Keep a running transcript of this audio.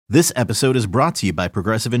This episode is brought to you by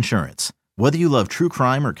Progressive Insurance. Whether you love true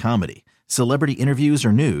crime or comedy, celebrity interviews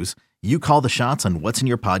or news, you call the shots on what's in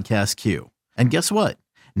your podcast queue. And guess what?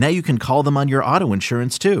 Now you can call them on your auto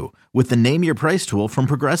insurance too with the Name Your Price tool from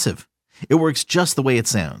Progressive. It works just the way it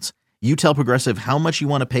sounds. You tell Progressive how much you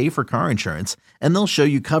want to pay for car insurance, and they'll show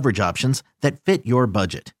you coverage options that fit your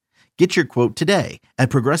budget. Get your quote today at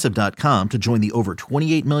Progressive.com to join the over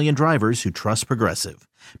 28 million drivers who trust Progressive.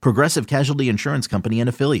 Progressive Casualty Insurance Company and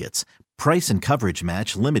Affiliates. Price and coverage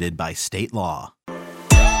match limited by state law.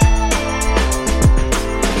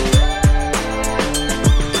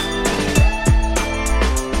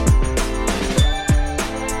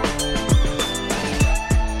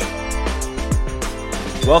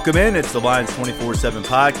 Welcome in. It's the Lions 24/7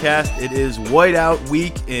 podcast. It is Whiteout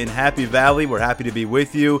Week in Happy Valley. We're happy to be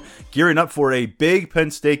with you, gearing up for a big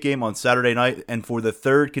Penn State game on Saturday night, and for the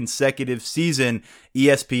third consecutive season,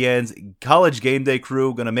 ESPN's College Game Day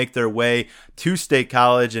crew going to make their way to State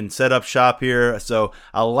College and set up shop here. So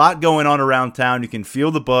a lot going on around town. You can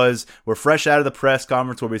feel the buzz. We're fresh out of the press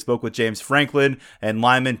conference where we spoke with James Franklin and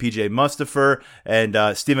lineman PJ Mustipher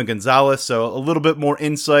and Steven Gonzalez. So a little bit more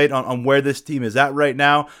insight on where this team is at right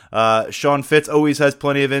now. Sean Fitz always has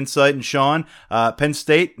plenty of insight. And Sean, Penn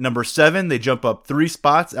State, number 7. They jump up 3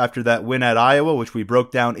 spots after that win at Iowa, which we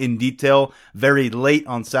broke down in detail very late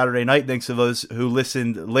on Saturday night. Thanks to those who listened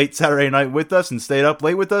late Saturday night with us and stayed up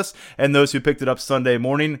late with us, and those who picked it up Sunday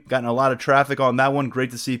morning. Gotten a lot of traffic on that one.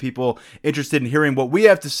 Great to see people interested in hearing what we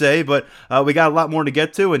have to say, but we got a lot more to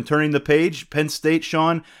get to. And turning the page, Penn State,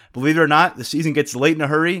 Sean, believe it or not, the season gets late in a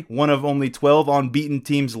hurry. One of only 12 unbeaten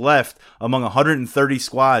teams left among 130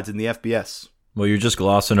 squads in the FBS. Well, you're just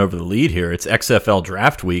glossing over the lead here. It's XFL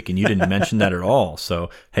draft week, and you didn't mention that at all. So,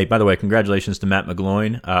 hey, by the way, congratulations to Matt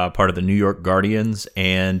McGloin, part of the New York Guardians,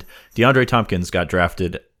 and DeAndre Tompkins got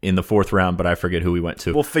drafted in the 4th round, but I forget who we went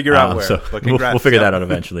to. We'll figure out where. So we'll figure that out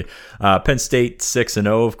eventually. Penn State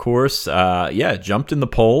 6-0, of course. Jumped in the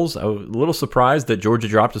polls. I was a little surprised that Georgia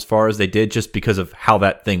dropped as far as they did just because of how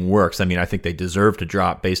that thing works. I mean, I think they deserve to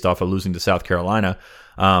drop based off of losing to South Carolina.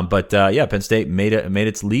 Penn State made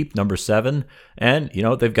its leap, number 7, and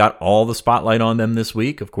they've got all the spotlight on them this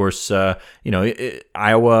week. Of course,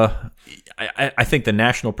 Iowa. I think the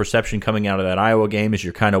national perception coming out of that Iowa game is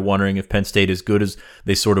you're kind of wondering if Penn State is good as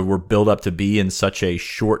they sort of were built up to be in such a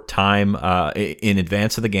short time in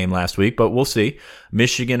advance of the game last week, but we'll see.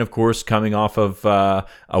 Michigan, of course, coming off of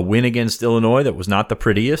a win against Illinois that was not the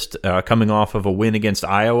prettiest, coming off of a win against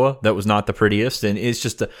Iowa that was not the prettiest, and it's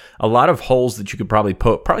just a lot of holes that you could probably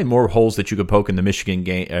poke, probably more holes that you could poke in the Michigan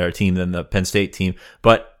team than the Penn State team,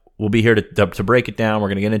 but we'll be here to break it down. We're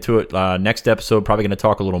going to get into it next episode. Probably going to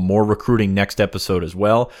talk a little more recruiting next episode as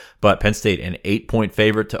well. But Penn State, an 8-point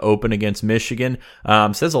favorite to open against Michigan,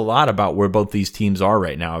 says a lot about where both these teams are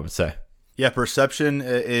right now, I would say. Yeah, perception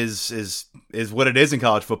is what it is in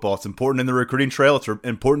college football. It's important in the recruiting trail. It's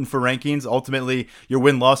important for rankings. Ultimately, your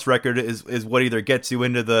win-loss record is what either gets you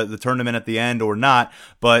into the tournament at the end or not.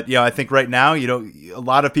 But I think right now, a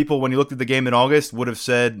lot of people, when you looked at the game in August, would have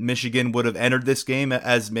said Michigan would have entered this game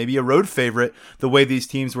as maybe a road favorite, the way these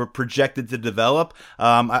teams were projected to develop.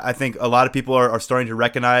 I think a lot of people are starting to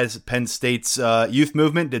recognize Penn State's youth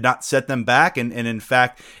movement did not set them back, and in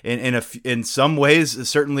fact, in some ways,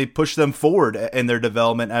 certainly pushed them forward in their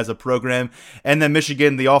development as a program. And then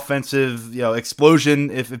Michigan, the offensive explosion,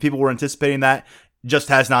 if people were anticipating that, just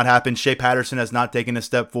has not happened. Shea Patterson has not taken a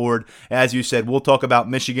step forward. As you said, we'll talk about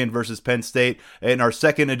Michigan versus Penn State in our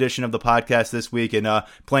second edition of the podcast this week, and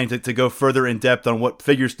planning to go further in depth on what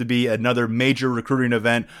figures to be another major recruiting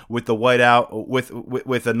event with the whiteout,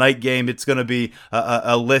 with a night game. It's going to be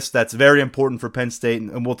a list that's very important for Penn State,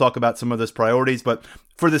 and we'll talk about some of those priorities. But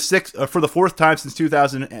for the 4th time since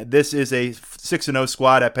 2000, this is a 6-0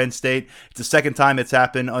 squad at Penn State. It's the second time it's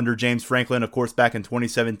happened under James Franklin, of course, back in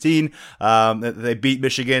 2017. They beat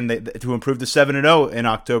Michigan to improve to 7-0 in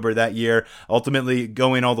October that year, ultimately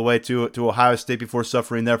going all the way to Ohio State before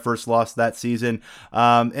suffering their first loss that season.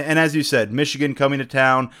 And as you said, Michigan coming to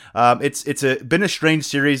town. It's been a strange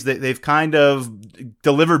series. They've kind of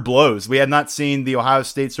delivered blows. We have not seen the Ohio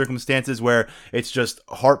State circumstances where it's just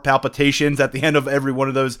heart palpitations at the end of every one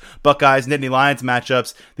of those Buckeyes Nittany Lions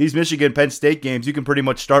matchups. These Michigan Penn State games, you can pretty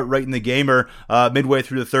much start right in the gamer midway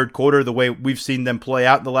through the third quarter, the way we've seen them play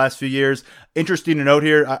out in the last few years. Interesting to note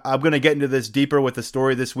here, I'm going to get into this deeper with the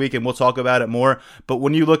story this week, and we'll talk about it more. But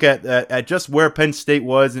when you look at just where Penn State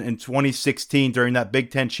was in 2016 during that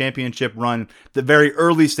Big Ten championship run, the very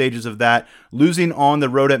early stages of that, losing on the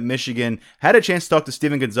road at Michigan, had a chance to talk to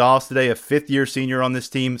Steven Gonzalez today, a fifth-year senior on this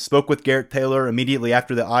team, spoke with Garrett Taylor immediately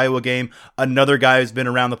after the Iowa game, another guy who's been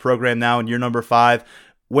around the program now in year number 5.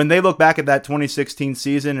 when they look back at that 2016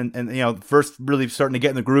 season and first really starting to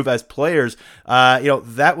get in the groove as players,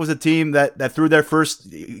 that was a team that through their first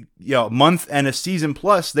month and a season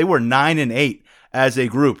plus, they were 9-8 as a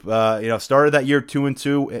group. Started that year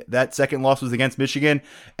 2-2. That second loss was against Michigan,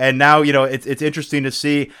 and now it's interesting to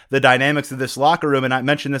see the dynamics of this locker room. And I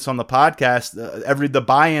mentioned this on the podcast. The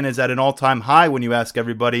buy-in is at an all-time high when you ask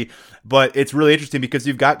everybody. But it's really interesting because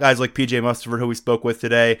you've got guys like PJ Mustipher, who we spoke with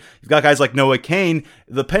today. You've got guys like Noah Cain.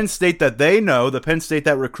 The Penn State that they know, the Penn State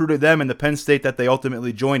that recruited them, and the Penn State that they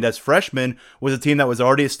ultimately joined as freshmen was a team that was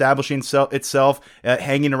already establishing itself,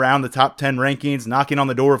 hanging around the top 10 rankings, knocking on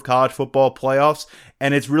the door of college football playoffs.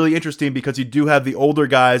 And it's really interesting because you do have the older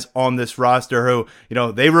guys on this roster who,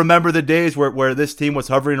 they remember the days where this team was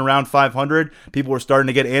hovering around 500. People were starting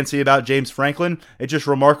to get antsy about James Franklin. It's just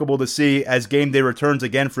remarkable to see as game day returns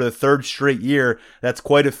again for the third straight year. That's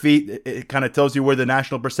quite a feat. It kind of tells you where the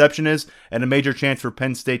national perception is and a major chance for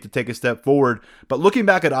Penn State to take a step forward. But looking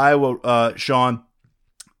back at Iowa, Sean,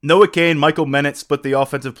 Noah Cain, Michael Menet split the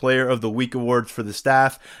Offensive Player of the Week awards for the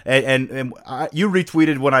staff, and you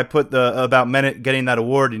retweeted when I put about Menet getting that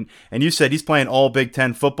award, and you said he's playing all Big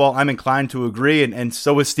Ten football. I'm inclined to agree, and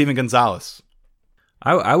so is Steven Gonzalez.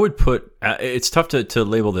 I would put it's tough to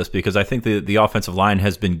label this because I think the offensive line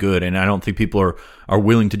has been good, and I don't think people are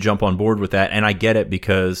willing to jump on board with that. And I get it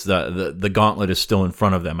because the gauntlet is still in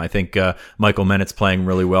front of them. I think Michael Menet's playing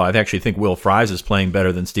really well. I actually think Will Fries is playing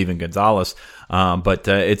better than Steven Gonzalez. But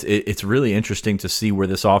it's really interesting to see where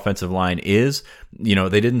this offensive line is. They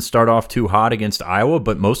didn't start off too hot against Iowa,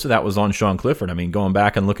 but most of that was on Sean Clifford. I mean, going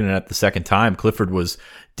back and looking at it the second time, Clifford was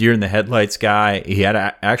deer in the headlights guy. He had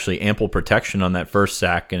actually ample protection on that first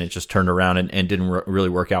sack, and it just turned around and didn't really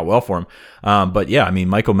work out well for him. But yeah, I mean,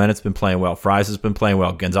 Michael Menet's been playing well. Fries has been playing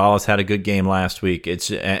well. Gonzalez had a good game last week. And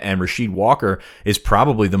Rasheed Walker is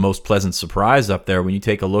probably the most pleasant surprise up there when you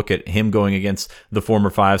take a look at him going against the former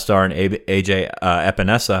 5-star and AJ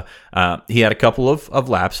Epinesa. He had a couple of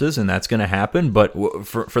lapses, and that's going to happen. But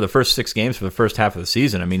for the first 6 games, for the first half of the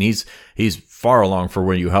season, I mean, he's far along for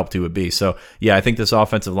where you hoped he would be. So yeah, I think this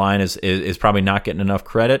offensive line is probably not getting enough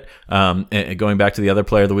credit. And going back to the other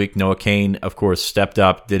player of the week, Noah Cain, of course, stepped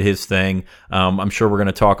up, did his thing. I'm sure we're going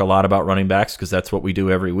to talk a lot about running backs because that's what we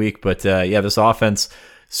do every week. But yeah, this offense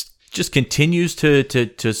just continues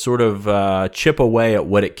to sort of chip away at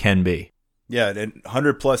what it can be. Yeah, and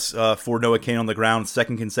 100 plus for Noah Cain on the ground,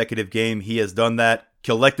 second consecutive game. He has done that.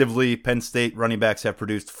 Collectively, Penn State running backs have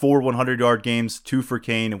produced 4 100-yard games, 2 for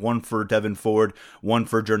Cain, 1 for Devin Ford, 1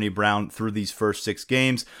 for Journey Brown through these first 6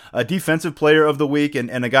 games. A defensive player of the week and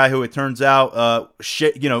a guy who it turns out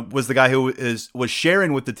was the guy who was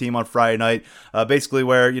sharing with the team on Friday night, basically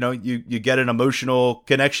where you get an emotional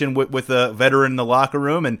connection with a veteran in the locker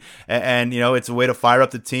room and it's a way to fire up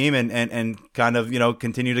the team and kind of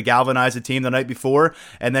continue to galvanize the team the night before,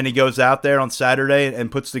 and then he goes out there on Saturday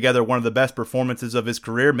and puts together one of the best performances of his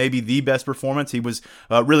career, maybe the best performance. He was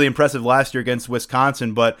really impressive last year against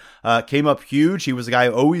Wisconsin, but came up huge. He was a guy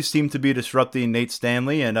who always seemed to be disrupting Nate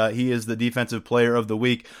Stanley, and he is the defensive player of the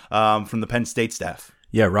week from the Penn State staff.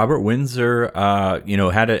 Yeah, Robert Windsor,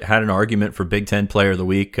 had an argument for Big Ten Player of the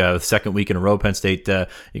Week. Second week in a row, Penn State, the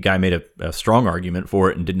guy made a strong argument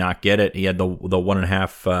for it and did not get it. He had the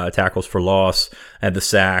 1.5 tackles for loss, had the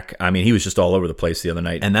sack. I mean, he was just all over the place the other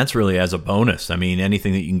night, and that's really as a bonus. I mean,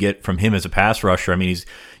 anything that you can get from him as a pass rusher. I mean,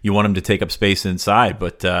 you want him to take up space inside,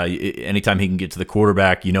 but anytime he can get to the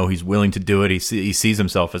quarterback, he's willing to do it. He sees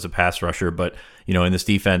himself as a pass rusher, but in this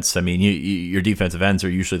defense, I mean, your defensive ends are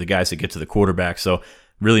usually the guys that get to the quarterback. So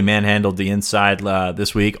really manhandled the inside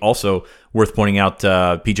this week. Also worth pointing out,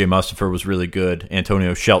 PJ Mustipher was really good.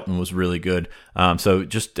 Antonio Shelton was really good. So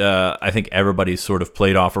just I think everybody's sort of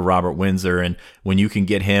played off of Robert Windsor, and when you can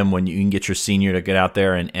get him, when you can get your senior to get out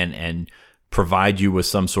there and provide you with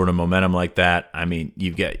some sort of momentum like that, I mean,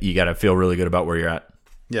 you got to feel really good about where you're at.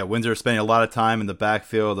 Yeah, Windsor spending a lot of time in the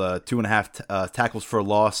backfield, 2.5 tackles for a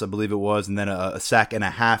loss, I believe it was, and then a sack and a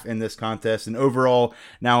half in this contest. And overall,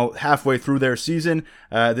 now halfway through their season,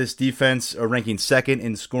 this defense are ranking second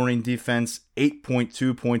in scoring defense,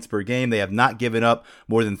 8.2 points per game. They have not given up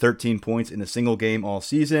more than 13 points in a single game all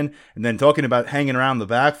season. And then talking about hanging around the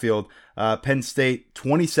backfield, Penn State,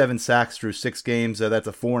 27 sacks through 6 games. That's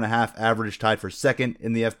a 4.5 average, tied for second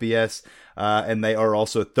in the FBS. And they are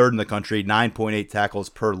also third in the country, 9.8 tackles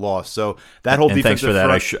per loss. So that whole defensive thanks for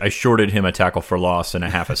that. front, I shorted him a tackle for loss and a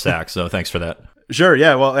half a sack. So thanks for that. Sure,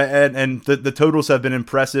 yeah. Well, and the totals have been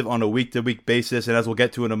impressive on a week-to-week basis, and as we'll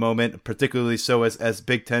get to in a moment, particularly so as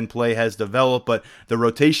Big Ten play has developed. But the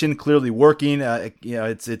rotation clearly working.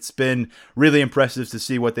 It's been really impressive to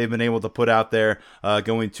see what they've been able to put out there,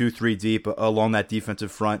 going 2-3 deep along that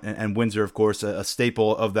defensive front. And Windsor, of course, a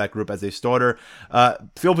staple of that group as a starter.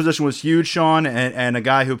 Field position was huge, Sean, and a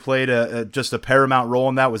guy who played just a paramount role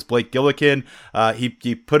in that was Blake Gillikin.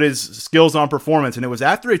 He put his skills on performance, and it was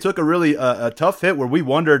after he took a really a tough hit where we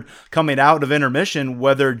wondered coming out of intermission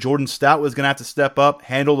whether Jordan Stout was going to have to step up,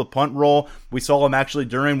 handle the punt role. We saw him actually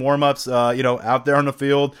during warmups, out there on the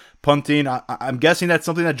field punting. I'm guessing that's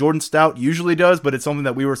something that Jordan Stout usually does, but it's something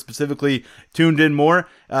that we were specifically tuned in more.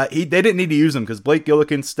 They didn't need to use him because Blake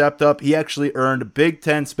Gillikin stepped up. He actually earned Big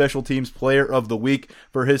Ten Special Teams Player of the Week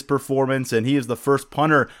for his performance, and he is the first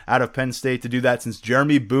punter out of Penn State to do that since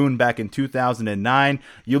Jeremy Boone back in 2009.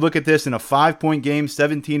 You look at this in a 5-point game,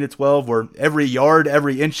 17-12, where every yard,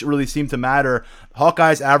 every inch really seemed to matter.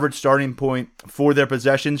 Hawkeyes' average starting point for their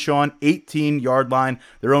possessions, Sean, 18-yard line,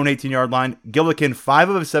 their own 18-yard line. Gillikin, 5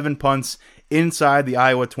 of 7 punts inside the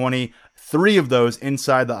Iowa 20, 3 of those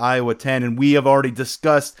inside the Iowa 10, and we have already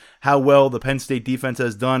discussed how well the Penn State defense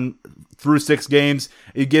has done through 6 games.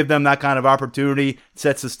 You give them that kind of opportunity,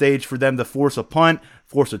 sets the stage for them to force a punt,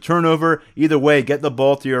 force a turnover. Either way, get the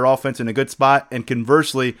ball to your offense in a good spot, and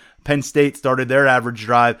conversely, Penn State started their average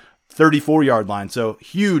drive 34-yard line. So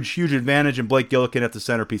huge advantage, and Blake Gillikin at the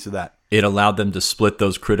centerpiece of that. It allowed them to split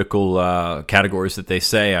those critical categories that they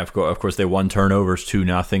say. Of course, they won turnovers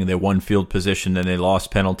 2-0. They won field position, and they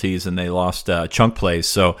lost penalties, and they lost chunk plays.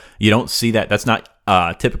 So you don't see that. That's not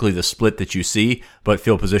typically the split that you see, but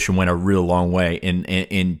field position went a real long way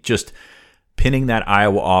in just pinning that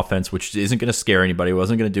Iowa offense, which isn't going to scare anybody,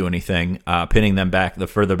 wasn't going to do anything, pinning them back, the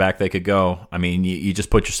further back they could go. I mean, you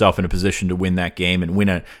just put yourself in a position to win that game and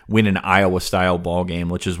win an Iowa-style ball game,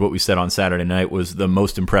 which is what we said on Saturday night was the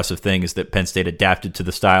most impressive thing, is that Penn State adapted to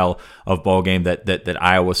the style of ball game that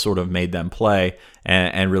Iowa sort of made them play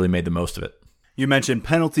and really made the most of it. You mentioned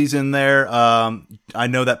penalties in there. I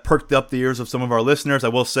know that perked up the ears of some of our listeners. I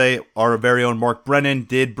will say our very own Mark Brennan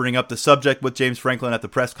did bring up the subject with James Franklin at the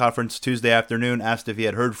press conference Tuesday afternoon, asked if he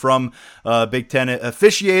had heard from Big Ten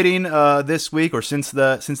officiating this week or since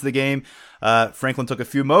the game. Franklin took a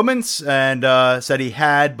few moments and said he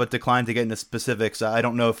had, but declined to get into specifics. I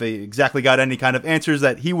don't know if he exactly got any kind of answers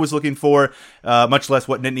that he was looking for, much less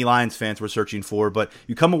what Nittany Lions fans were searching for. But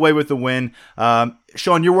you come away with the win.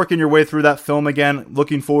 Sean, you're working your way through that film again.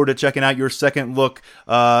 Looking forward to checking out your second look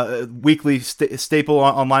weekly staple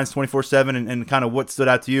on Lions 24/7 and kind of what stood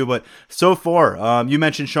out to you. But so far, you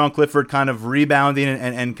mentioned Sean Clifford kind of rebounding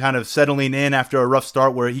and kind of settling in after a rough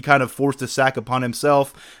start where he kind of forced a sack upon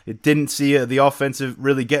himself. It didn't see the offensive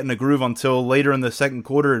really getting a groove until later in the second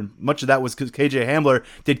quarter, and much of that was because KJ Hamler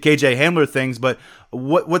did KJ Hamler things. But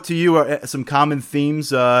what to you are some common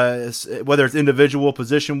themes, whether it's individual,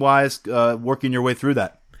 position-wise, working your way through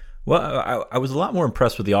that? Well, I was a lot more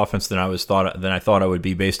impressed with the offense than I thought I would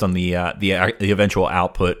be based on the eventual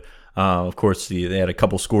output. Of course, they had a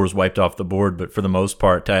couple scores wiped off the board, but for the most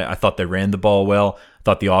part, I thought they ran the ball well. I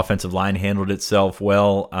thought the offensive line handled itself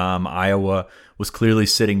well. Iowa was clearly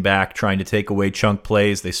sitting back, trying to take away chunk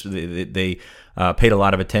plays. They paid a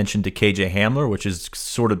lot of attention to KJ Hamler, which is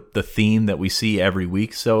sort of the theme that we see every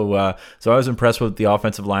week. So I was impressed with what the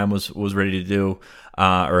offensive line was ready to do.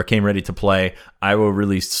 Or came ready to play. Iowa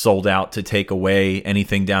really sold out to take away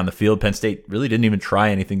anything down the field. Penn State really didn't even try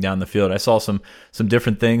anything down the field. I saw some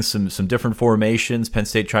different things, some different formations. Penn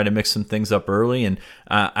State tried to mix some things up early, and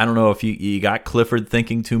I don't know if you got Clifford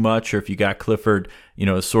thinking too much or if you got Clifford,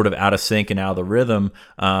 sort of out of sync and out of the rhythm,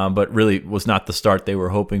 but really was not the start they were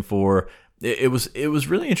hoping for. It was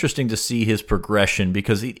really interesting to see his progression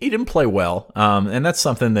because he didn't play well, and that's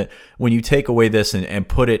something that when you take away this and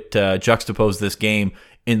put it juxtapose this game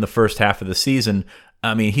in the first half of the season,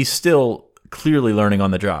 I mean he's still clearly learning on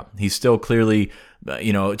the job. He's still clearly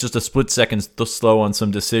just a split second slow on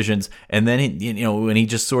some decisions, and then when he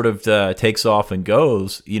just sort of takes off and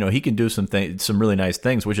goes, he can do some really nice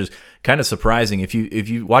things, which is kind of surprising. If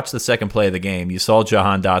you watch the second play of the game, you saw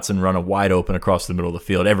Jahan Dotson run a wide open across the middle of the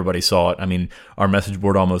field. Everybody saw it. I mean, our message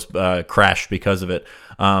board almost crashed because of it.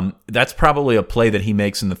 That's probably a play that he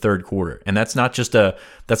makes in the third quarter, and that's not just an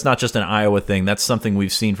Iowa thing. That's something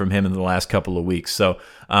we've seen from him in the last couple of weeks. So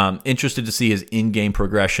interested to see his in-game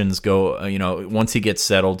progressions go. Once he gets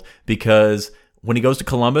settled, because when he goes to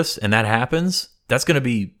Columbus and that happens, that's going to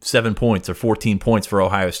be 7 points or 14 points for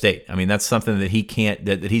Ohio State. I mean, that's something that he can't,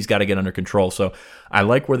 that he's got to get under control. So I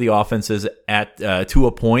like where the offense is at to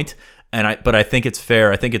a point. But I think it's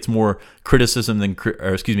fair. I think it's more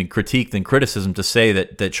critique than criticism to say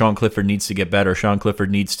that Sean Clifford needs to get better. Sean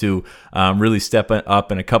Clifford needs to really step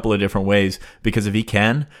up in a couple of different ways, because if he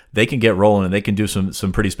can, they can get rolling and they can do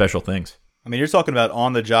some pretty special things. I mean, you're talking about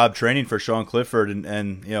on-the-job training for Sean Clifford,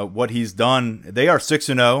 and what he's done. They are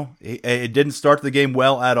 6-0. It didn't start the game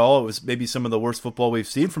well at all. It was maybe some of the worst football we've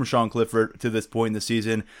seen from Sean Clifford to this point in the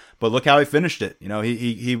season. But look how he finished it.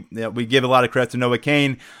 We give a lot of credit to Noah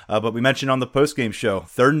Cain, but we mentioned on the postgame show,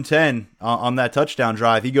 3rd and 10 on that touchdown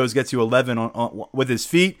drive. He gets you 11 with his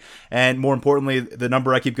feet, and more importantly, the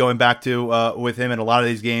number I keep going back to with him in a lot of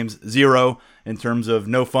these games, 0. In terms of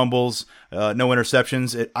no fumbles, no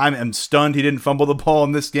interceptions. I'm stunned he didn't fumble the ball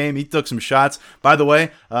in this game. He took some shots. By the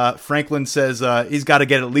way, Franklin says he's got to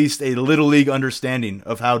get at least a little league understanding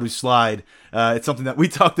of how to slide. It's something that we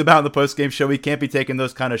talked about in the postgame show. He can't be taking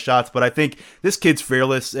those kind of shots, but I think this kid's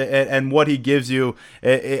fearless, and what he gives you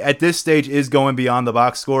at this stage is going beyond the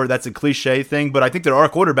box score. That's a cliche thing, but I think there are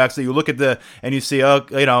quarterbacks that you look at and you see,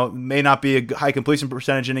 may not be a high completion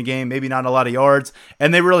percentage in a game, maybe not a lot of yards,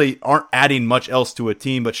 and they really aren't adding much else to a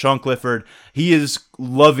team. But Sean Clifford, he is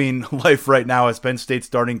loving life right now as Penn State's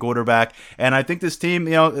starting quarterback, and I think this team,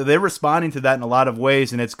 they're responding to that in a lot of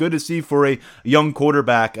ways, and it's good to see for a young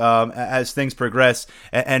quarterback as things progress.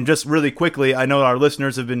 And just really quickly, I know our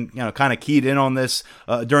listeners have been kind of keyed in on this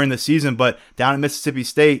during the season, but down in Mississippi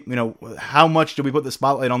State, how much do we put the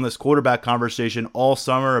spotlight on this quarterback conversation all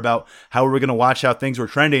summer about how we're going to watch how things were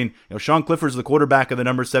trending? Sean Clifford's the quarterback of the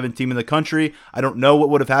number 7 team in the country. I don't know what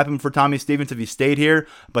would have happened for Tommy Stevens if he stayed here,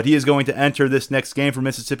 but he is going to enter this next game for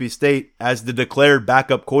Mississippi State as the declared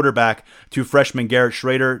backup quarterback to freshman Garrett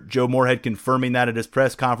Schrader. Joe Moorhead confirming that at his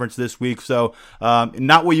press conference this week. So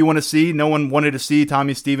not what you want to see. No one wanted to see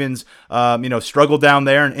Tommy Stevens struggle down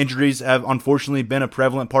there, and injuries have unfortunately been a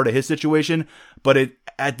prevalent part of his situation. But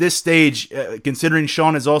at this stage, considering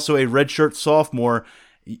Sean is also a redshirt sophomore,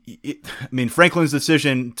 Franklin's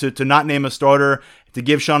decision to not name a starter, to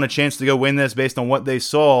give Sean a chance to go win this based on what they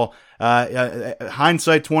saw,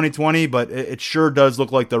 hindsight 2020, but it sure does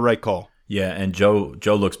look like the right call. Yeah, and Joe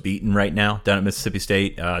looks beaten right now down at Mississippi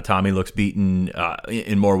State. Tommy looks beaten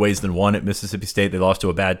in more ways than one at Mississippi State. They lost to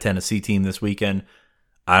a bad Tennessee team this weekend.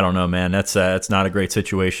 I don't know, man. That's not a great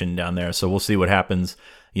situation down there. So we'll see what happens,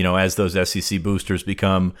 as those SEC boosters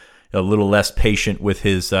become a little less patient with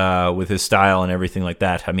his style and everything like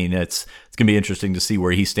that. I mean, it's going to be interesting to see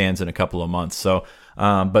where he stands in a couple of months. So,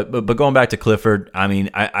 but going back to Clifford, I mean,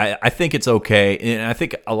 I think it's okay, and I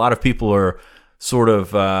think a lot of people are sort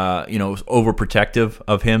of overprotective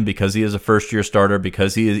of him because he is a first-year starter,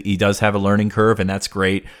 because he does have a learning curve, and that's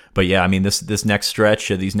great. But yeah, I mean, this next stretch,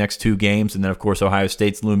 these next 2 games, and then of course Ohio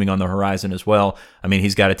State's looming on the horizon as well. I mean,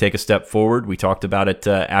 he's got to take a step forward. We talked about it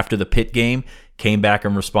after the Pitt game. Came back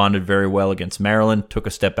and responded very well against Maryland. Took a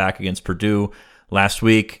step back against Purdue. Last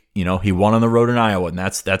week, he won on the road in Iowa, and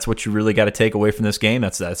that's what you really got to take away from this game.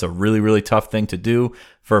 That's a really, really tough thing to do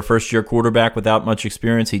for a first-year quarterback without much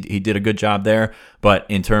experience. He did a good job there, but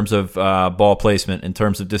in terms of ball placement, in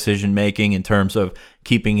terms of decision-making, in terms of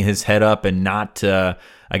keeping his head up and not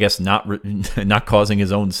causing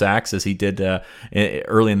his own sacks as he did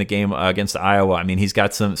early in the game against Iowa. I mean, he's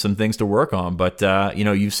got some things to work on, but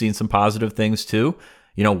you've seen some positive things too.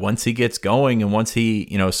 Once he gets going and once he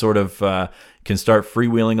can start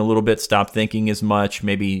freewheeling a little bit, stop thinking as much,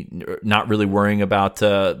 maybe not really worrying about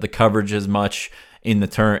the coverage as much in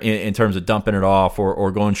terms of dumping it off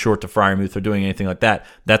or going short to Freiermuth or doing anything like that.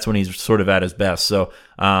 That's when he's sort of at his best. So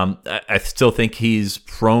I still think he's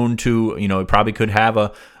prone to, he probably could have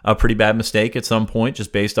a pretty bad mistake at some point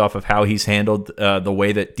just based off of how he's handled the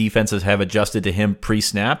way that defenses have adjusted to him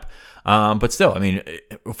pre-snap. But still, I mean,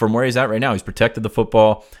 from where he's at right now, he's protected the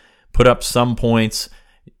football, put up some points.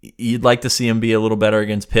 You'd like to see him be a little better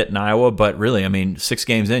against Pitt and Iowa, but really, I mean, 6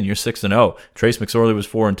 games in, you're 6-0. Trace McSorley was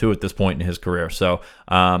 4-2 at this point in his career. So,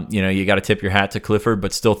 you got to tip your hat to Clifford,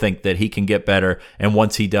 but still think that he can get better. And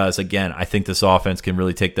once he does, again, I think this offense can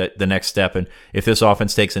really take the next step. And if this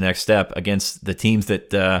offense takes the next step against the teams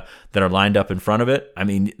that are lined up in front of it, I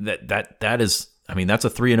mean, that's a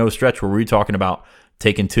 3-0 stretch where we're talking about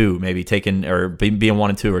taking 2, maybe taking or being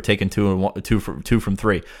 1-2, or taking 2 from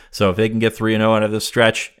 3. So if they can get 3-0 out of this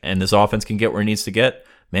stretch, and this offense can get where it needs to get,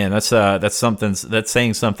 man, that's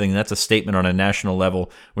saying something. That's a statement on a national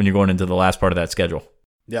level when you're going into the last part of that schedule.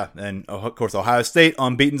 Yeah, and of course Ohio State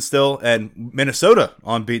unbeaten still, and Minnesota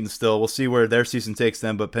unbeaten still. We'll see where their season takes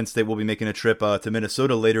them, but Penn State will be making a trip to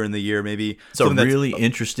Minnesota later in the year. Maybe it's a really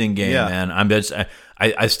interesting game, man.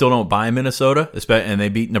 I still don't buy Minnesota, and they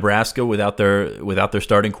beat Nebraska without their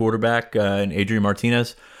starting quarterback and Adrian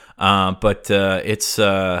Martinez. But it's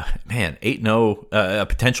man, 8-0, a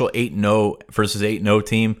potential 8-0 versus 8-0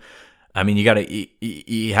 team. I mean,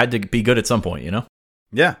 you had to be good at some point, you know?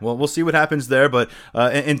 Yeah, well, we'll see what happens there. But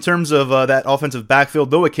in terms of that offensive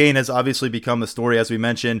backfield, Noah Cain has obviously become the story, as we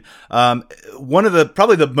mentioned. One of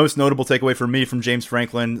probably the most notable takeaway for me from James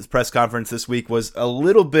Franklin's press conference this week was a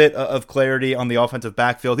little bit of clarity on the offensive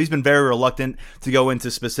backfield. He's been very reluctant to go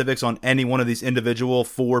into specifics on any one of these individual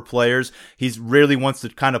 4 players. He really wants to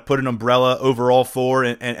kind of put an umbrella over all 4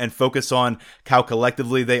 and focus on how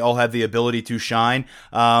collectively they all have the ability to shine.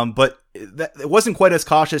 But it wasn't quite as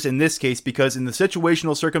cautious in this case, because in the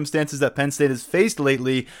situational circumstances that Penn State has faced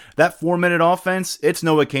lately, that 4-minute offense, it's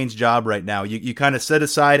Noah Cain's job right now. You kind of set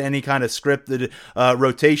aside any kind of scripted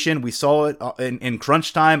rotation. We saw it in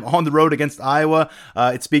crunch time on the road against Iowa.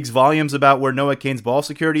 It speaks volumes about where Noah Cain's ball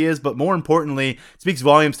security is, but more importantly, it speaks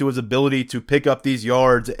volumes to his ability to pick up these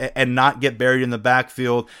yards and not get buried in the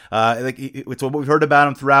backfield. It's what we've heard about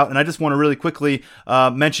him throughout. And I just want to really quickly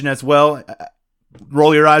mention as well,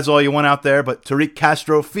 roll your eyes all you want out there, but Tariq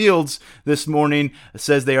Castro-Fields this morning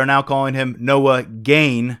says they are now calling him Noah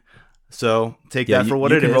Gain. So take that for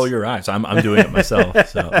what it is. You can roll your eyes. I'm doing it myself.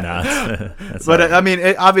 So that's but I mean,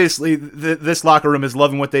 obviously, this locker room is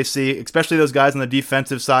loving what they see, especially those guys on the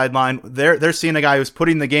defensive sideline. They're seeing a guy who's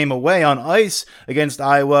putting the game away on ice against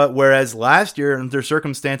Iowa, whereas last year, under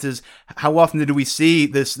circumstances, how often did we see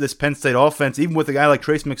this Penn State offense, even with a guy like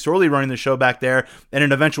Trace McSorley running the show back there, and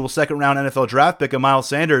an eventual second-round NFL draft pick of Miles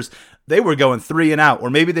Sanders? They were going 3 and out, or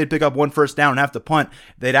maybe they'd pick up 1 first down and have to punt.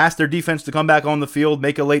 They'd ask their defense to come back on the field,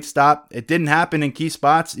 make a late stop. It didn't happen in key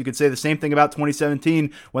spots. You could say the same thing about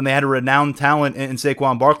 2017 when they had a renowned talent in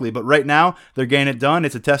Saquon Barkley. But right now, they're getting it done.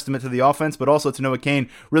 It's a testament to the offense, but also to Noah Cain.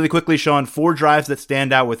 Really quickly, Sean, 4 drives that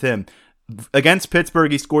stand out with him. Against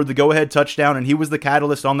Pittsburgh, he scored the go-ahead touchdown, and he was the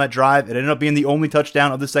catalyst on that drive. It ended up being the only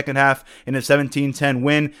touchdown of the second half in a 17-10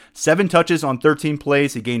 win. 7 touches on 13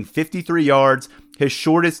 plays. He gained 53 yards. His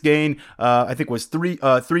shortest gain, I think, was 3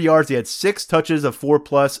 yards. He had 6 touches of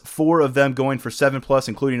 4+, 4 of them going for 7+,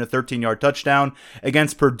 including a 13-yard touchdown.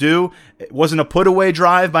 Against Purdue, it wasn't a put-away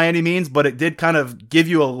drive by any means, but it did kind of give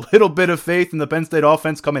you a little bit of faith in the Penn State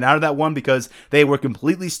offense coming out of that one, because they were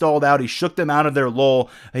completely stalled out. He shook them out of their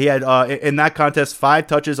lull. He had, in that contest, 5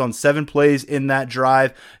 touches on 7 plays in that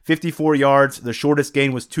drive, 54 yards. The shortest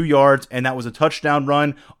gain was 2 yards, and that was a touchdown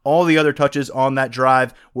run. All the other touches on that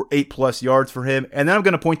drive were 8+ yards for him. And then I'm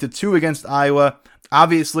going to point to 2 against Iowa.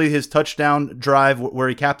 Obviously, his touchdown drive where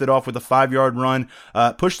he capped it off with a 5-yard run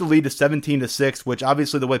pushed the lead to 17-6, which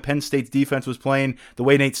obviously the way Penn State's defense was playing, the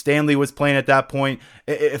way Nate Stanley was playing at that point,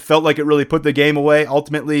 it felt like it really put the game away.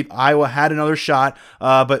 Ultimately, Iowa had another shot,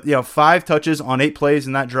 but 5 touches on 8 plays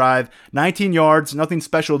in that drive, 19 yards, nothing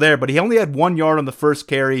special there, but he only had 1 yard on the first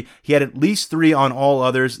carry. He had at least 3 on all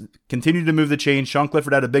others. Continued to move the chain. Sean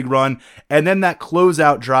Clifford had a big run, and then that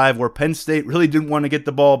closeout drive where Penn State really didn't want to get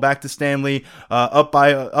the ball back to Stanley, up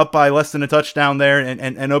by less than a touchdown there,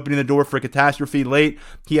 and opening the door for a catastrophe late.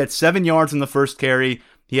 He had 7 yards in the first carry.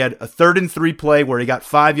 He had a 3rd and 3 play where he got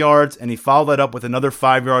 5 yards, and he followed that up with another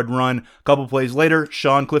 5-yard run. A couple plays later,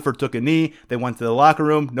 Sean Clifford took a knee. They went to the locker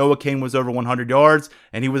room. Noah Cain was over 100 yards,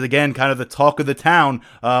 and he was, again, kind of the talk of the town.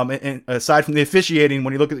 And aside from the officiating,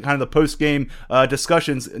 when you look at kind of the post-game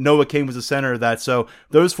discussions, Noah Cain was the center of that. So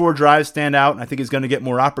those 4 drives stand out, and I think he's going to get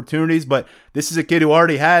more opportunities. But this is a kid who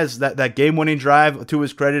already has that game-winning drive, to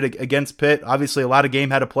his credit, against Pitt. Obviously, a lot of game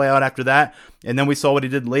had to play out after that. And then we saw what he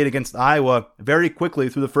did late against Iowa very quickly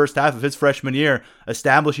through the first half of his freshman year,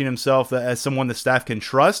 establishing himself as someone the staff can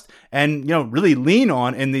trust and, really lean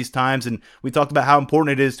on in these times. And we talked about how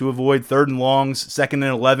important it is to avoid 3rd and longs, 2nd and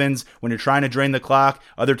 11s when you're trying to drain the clock,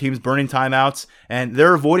 other teams burning timeouts, and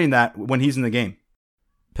they're avoiding that when he's in the game.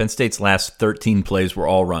 Penn State's last 13 plays were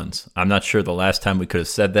all runs. I'm not sure the last time we could have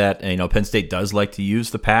said that. And, Penn State does like to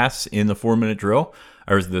use the pass in the 4-minute drill,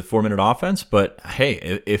 or the 4-minute offense, but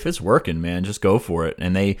hey, if it's working, man, just go for it.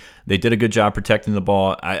 And they did a good job protecting the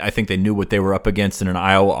ball. I think they knew what they were up against in an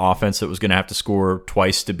Iowa offense that was going to have to score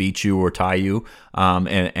twice to beat you or tie you,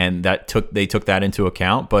 and they took that into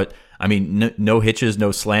account. But I mean, no hitches,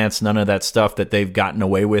 no slants, none of that stuff that they've gotten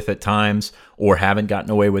away with at times or haven't gotten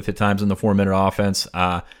away with at times in the 4-minute offense.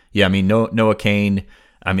 Noah Cain.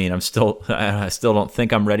 I mean, I still don't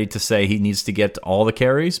think I'm ready to say he needs to get all the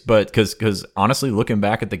carries, but because honestly, looking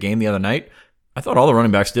back at the game the other night, I thought all the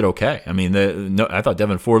running backs did okay. I mean, I thought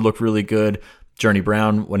Devin Ford looked really good. Journey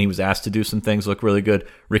Brown, when he was asked to do some things, looked really good.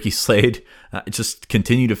 Ricky Slade, just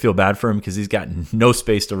continue to feel bad for him because he's got no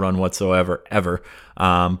space to run whatsoever, ever.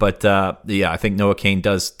 I think Noah Cain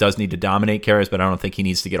does need to dominate carries, but I don't think he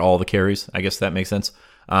needs to get all the carries. I guess that makes sense.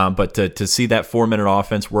 But to see that 4-minute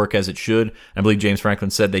offense work as it should, I believe James Franklin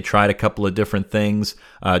said they tried a couple of different things,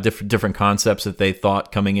 different concepts that they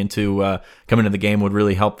thought coming into the game would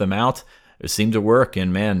really help them out. It seemed to work,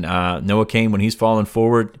 and man, Noah Cain, when he's falling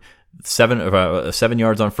forward, 7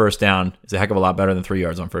 yards on first down is a heck of a lot better than 3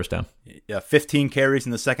 yards on first down. Yeah, 15 carries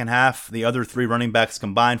in the second half. The other 3 running backs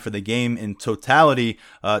combined for the game in totality,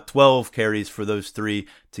 12 carries for those 3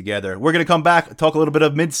 together. We're going to come back, talk a little bit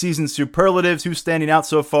of midseason superlatives, who's standing out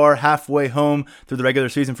so far halfway home through the regular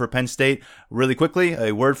season for Penn State. Really quickly,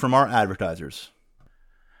 a word from our advertisers.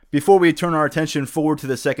 Before we turn our attention forward to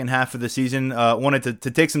the second half of the season, wanted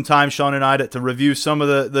to take some time, Sean and I, to review some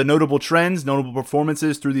of the notable trends, notable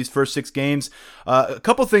performances through these first 6 games. A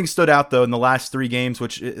couple things stood out, though, in the last 3 games,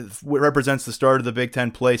 which represents the start of the Big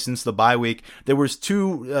Ten play since the bye week. There was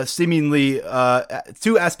two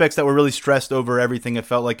aspects that were really stressed over everything, it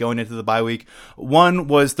felt like, going into the bye week. One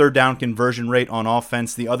was third down conversion rate on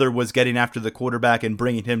offense. The other was getting after the quarterback and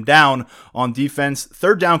bringing him down on defense.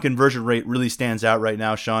 Third down conversion rate really stands out right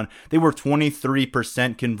now, Sean. They were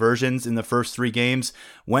 23% conversions in the first 3 games.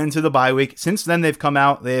 Went into the bye week. Since then, they've come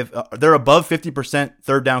out. They're above 50%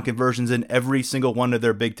 third down conversions in every single one of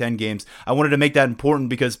their Big Ten games. I wanted to make that important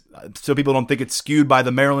because so people don't think it's skewed by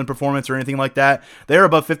the Maryland performance or anything like that. They're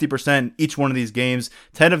above 50% each one of these games.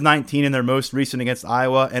 10 of 19 in their most recent against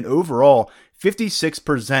Iowa, and overall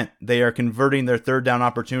 56% they are converting their third down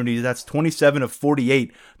opportunities. That's 27 of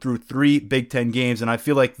 48 through 3 Big Ten games. And I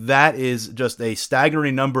feel like that is just a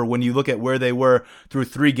staggering number when you look at where they were through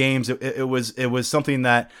 3 games. It was something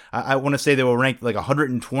that I want to say they were ranked like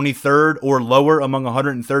 123rd or lower among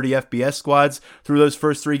 130 FBS squads through those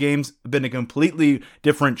first 3 games. Been a completely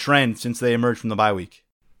different trend since they emerged from the bye week.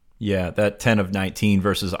 Yeah, that 10 of 19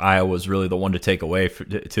 versus Iowa was really the one to take away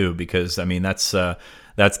too, because I mean that's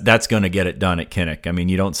going to get it done at Kinnick. I mean,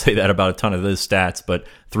 you don't say that about a ton of those stats, but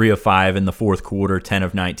 3 of 5 in the fourth quarter, 10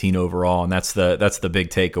 of 19 overall, and that's the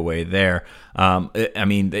big takeaway there. I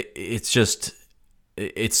mean,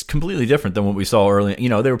 it's completely different than what we saw early. You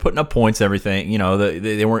know, they were putting up points, everything. You know,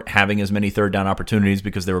 they weren't having as many third down opportunities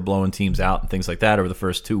because they were blowing teams out and things like that over the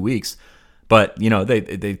first 2 weeks. But, you know,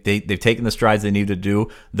 they've taken the strides they need to do.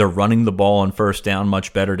 They're running the ball on first down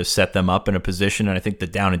much better to set them up in a position. And I think the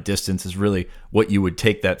down and distance is really what you would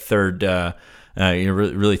take that third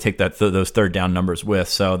really take those third down numbers with.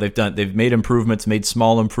 So they've made improvements, made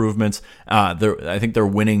small improvements. I think they're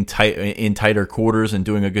winning in tighter quarters and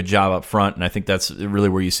doing a good job up front. And I think that's really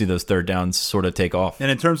where you see those third downs sort of take off. And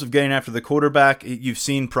in terms of getting after the quarterback, you've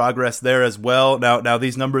seen progress there as well. Now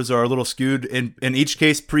these numbers are a little skewed in each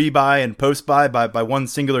case, pre-bye and post-bye by one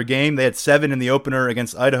singular game. They had 7 in the opener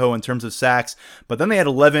against Idaho in terms of sacks, but then they had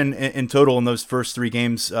 11 in total in those first 3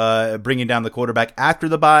 games, bringing down the quarterback after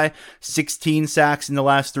the bye. 16 sacks in the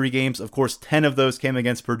last 3 games. Of course, 10 of those came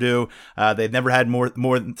against Purdue. They've never had more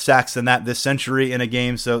sacks than that this century in a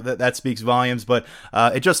game, so that speaks volumes. But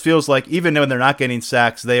it just feels like even when they're not getting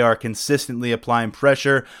sacks, they are consistently applying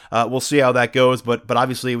pressure. We'll see how that goes, but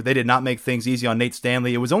obviously they did not make things easy on Nate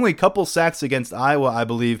Stanley. It was only a couple sacks against Iowa, I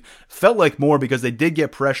believe. Felt like more because they did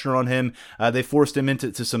get pressure on him. They forced him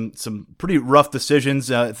into some pretty rough decisions,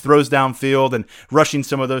 throws downfield and rushing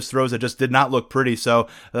some of those throws that just did not look pretty. So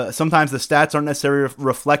sometimes the stats aren't necessarily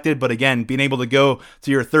reflected, but again, being able to go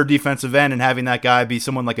to your third defensive end and having that guy be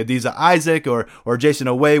someone like Adiza Isaac or Jason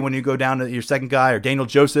Oweh when you go down to your second guy, or Daniel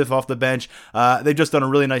Joseph off the bench, they've just done a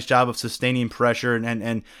really nice job of sustaining pressure,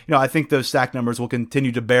 and you know, I think those sack numbers will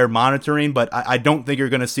continue to bear monitoring, but I don't think you're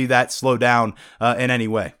going to see that slow down in any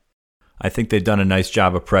way. I think they've done a nice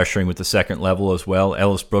job of pressuring with the second level as well.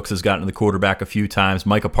 Ellis Brooks has gotten to the quarterback a few times.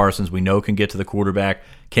 Micah Parsons, we know, can get to the quarterback.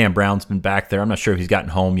 Cam Brown's been back there. I'm not sure if he's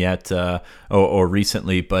gotten home yet or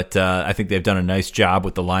recently, but I think they've done a nice job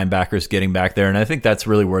with the linebackers getting back there, and I think that's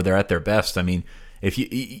really where they're at their best. I mean, if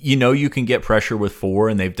you can get pressure with 4,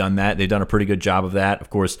 and they've done that. They've done a pretty good job of that.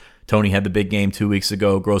 Of course, Tony had the big game 2 weeks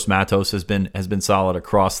ago. Gross Matos has been solid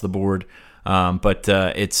across the board, but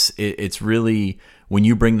it's really when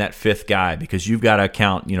you bring that 5th guy, because you've got to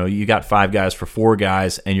account, you got 5 guys for 4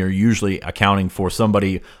 guys, and you're usually accounting for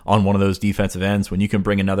somebody on one of those defensive ends. When you can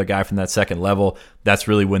bring another guy from that second level, that's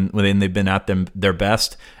really when they've been at their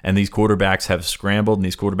best. And these quarterbacks have scrambled, and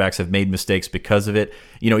these quarterbacks have made mistakes because of it.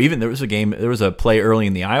 Even there was a play early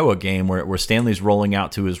in the Iowa game where Stanley's rolling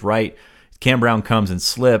out to his right. Cam Brown comes and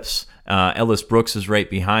slips. Ellis Brooks is right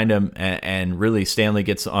behind him, and really Stanley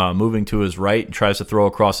gets moving to his right and tries to throw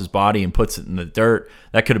across his body and puts it in the dirt.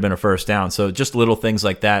 That could have been a first down. So just little things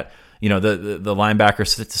like that. the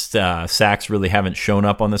linebacker sacks really haven't shown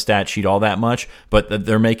up on the stat sheet all that much, but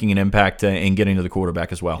they're making an impact in getting to the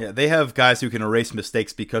quarterback as well. Yeah, they have guys who can erase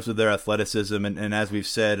mistakes because of their athleticism, and as we've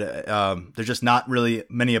said, there's just not really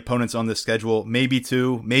many opponents on this schedule, maybe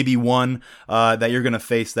two, maybe one, that you're going to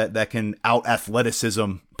face that can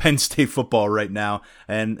out-athleticism Penn State football right now,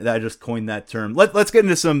 and I just coined that term. Let's get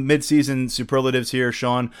into some midseason superlatives here,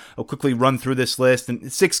 Sean. I'll quickly run through this list.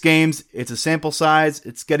 And 6 games, it's a sample size.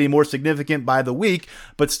 It's getting more significant by the week,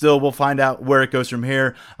 but still we'll find out where it goes from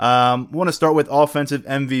here. Want to start with offensive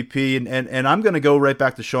MVP, and I'm going to go right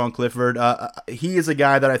back to Sean Clifford. He is a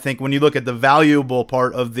guy that I think when you look at the valuable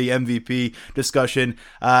part of the MVP discussion,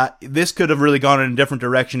 this could have really gone in a different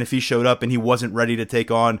direction if he showed up and he wasn't ready to take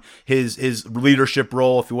on his leadership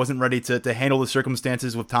role, if he wasn't ready to handle the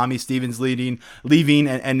circumstances with Tommy Stevens leaving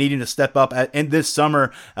and needing to step up in this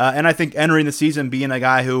summer. And I think entering the season being a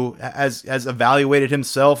guy who has evaluated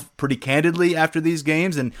himself pretty candidly after these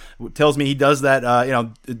games, and tells me he does that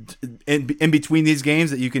in between these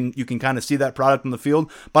games, that you can kind of see that product on the field.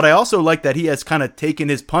 But I also like that he has kind of taken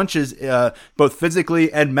his punches both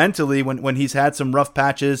physically and mentally when he's had some rough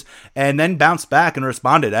patches, and then bounced back and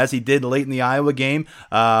responded as he did late in the Iowa game.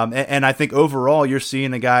 And I think overall you're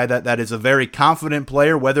seeing a guy that is a very confident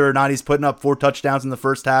player, whether or not he's putting up 4 touchdowns in the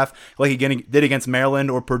first half like he did against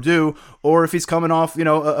Maryland or Purdue, or if he's coming off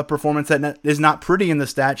a performance that is not pretty in the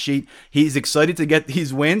stat sheet. He's excited to get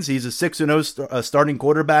these wins. He's a 6-0 starting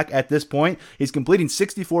quarterback at this point. He's completing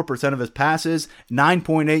 64% of his passes,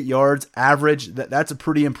 9.8 yards average. That's a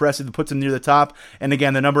pretty impressive. It puts him near the top. And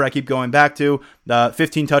again, the number I keep going back to,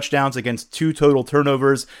 15 touchdowns against 2 total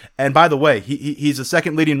turnovers. And by the way, he's a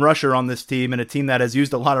second leading rusher on this team, and a team that has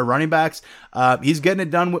used a lot of running backs. He's getting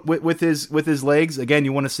it done with his legs. Again,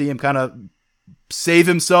 you want to see him kind of save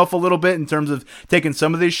himself a little bit in terms of taking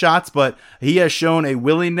some of these shots, but he has shown a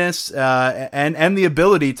willingness and the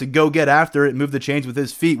ability to go get after it and move the chains with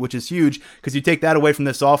his feet, which is huge, because you take that away from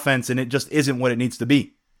this offense and it just isn't what it needs to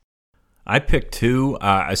be. I picked 2.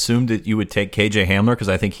 I assumed that you would take KJ Hamler because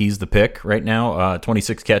I think he's the pick right now.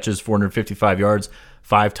 26 catches, 455 yards,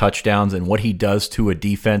 5 touchdowns, and what he does to a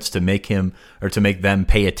defense to make him or to make them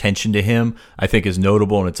pay attention to him, I think is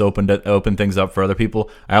notable, and it's opened things up for other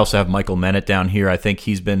people. I also have Michael Menet down here. I think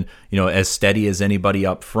he's been as steady as anybody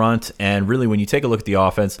up front, and really when you take a look at the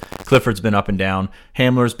offense, Clifford's been up and down.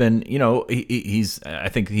 Hamler's been I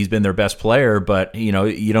think he's been their best player, but you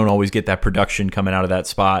don't always get that production coming out of that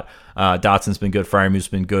spot. Dotson's been good, Freiermuth's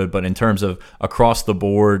been good, but in terms of across the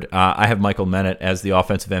board, I have Michael Menet as the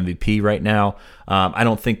offensive MVP right now. I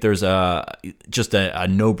don't think there's just a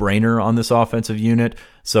no-brainer on this offensive unit.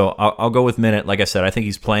 So I'll go with Menet. Like I said, I think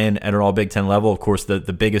he's playing at an all Big Ten level. Of course, the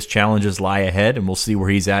biggest challenges lie ahead, and we'll see where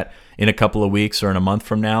he's at in a couple of weeks or in a month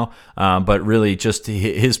from now. But really, just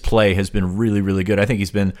his play has been really, really good. I think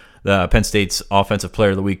he's been the Penn State's Offensive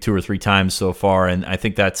Player of the Week 2 or 3 times so far, and I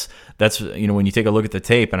think that's when you take a look at the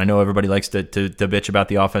tape, and I know everybody likes to bitch about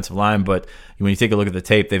the offensive line, but when you take a look at the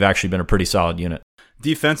tape, they've actually been a pretty solid unit.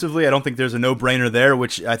 Defensively, I don't think there's a no-brainer there,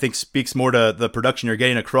 which I think speaks more to the production you're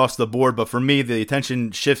getting across the board. But for me, the attention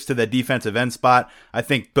shifts to that defensive end spot. I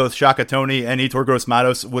think both Shaka Toney and Yetur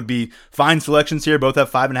Gross-Matos would be fine selections here. Both have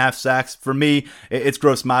 5.5 sacks. For me, it's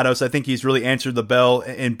Gross-Matos. I think he's really answered the bell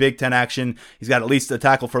in Big Ten action. He's got at least a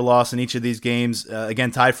tackle for loss in each of these games. Again,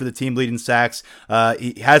 tied for the team lead in sacks.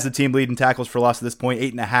 He has the team lead in tackles for loss at this point,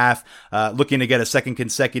 8.5. Looking to get a second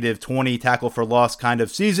consecutive 20 tackle for loss kind of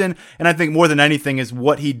season. And I think more than anything is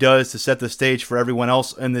what he does to set the stage for everyone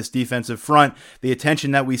else in this defensive front. The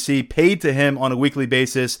attention that we see paid to him on a weekly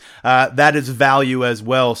basis, that is value as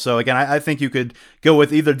well. So again, I think you could go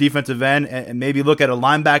with either defensive end and maybe look at a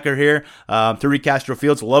linebacker here. Tariq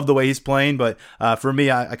Castro-Fields, love the way he's playing, but for me,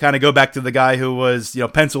 I kind of go back to the guy who was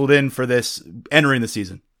penciled in for this entering the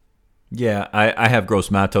season. Yeah, I have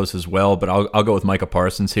Gross-Matos as well, but I'll go with Micah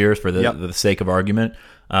Parsons here for the sake of argument.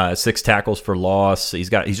 6 tackles for loss. He's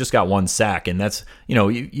just got 1 sack, and that's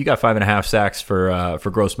you got 5.5 sacks for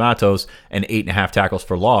Gross-Matos and 8.5 tackles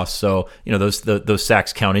for loss. So those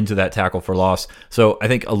sacks count into that tackle for loss. So I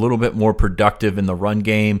think a little bit more productive in the run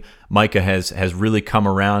game. Micah has really come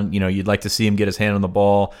around. You'd like to see him get his hand on the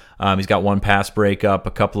ball. He's got 1 pass breakup,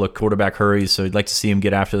 a couple of quarterback hurries, so you'd like to see him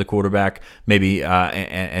get after the quarterback, maybe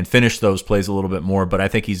and finish those plays a little bit more. But I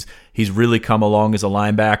think he's really come along as a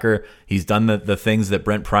linebacker. He's done the things that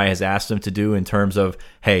Brent management probably has asked him to do in terms of,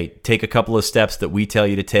 hey, take a couple of steps that we tell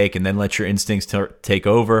you to take and then let your instincts take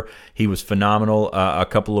over. He was phenomenal a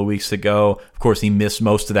couple of weeks ago. Of course, he missed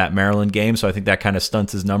most of that Maryland game, so I think that kind of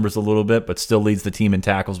stunts his numbers a little bit, but still leads the team in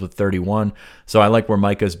tackles with 31. So I like where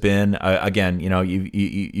Micah's been. Again,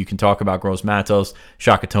 you can talk about Gross Matos.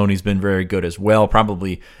 Shaka Toney's been very good as well.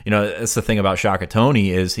 Probably, that's the thing about Shaka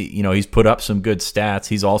Toney is he's put up some good stats.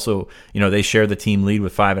 He's also, they share the team lead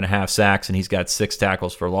with 5.5 sacks, and he's got 6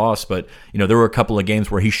 tackles for loss. But there were a couple of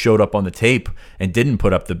games where he showed up on the tape and didn't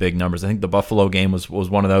put up the big numbers. I think the Buffalo game was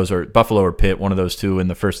one of those, or Buffalo or Pitt, one of those two in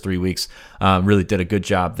the first 3 weeks. Really did a good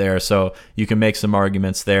job there. So you can make some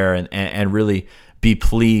arguments there and really be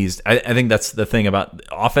pleased. I think that's the thing about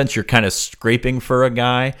offense. You're kind of scraping for a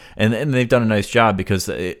guy, and they've done a nice job because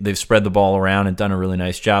they've spread the ball around and done a really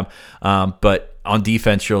nice job. But on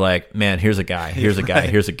defense, you're like, man, here's a guy, here's a guy,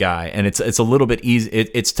 here's a guy, and it's a little bit easy.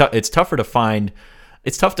 It's tougher to find.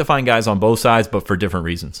 It's tough to find guys on both sides, but for different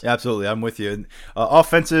reasons. Absolutely, I'm with you.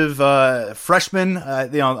 Offensive freshman,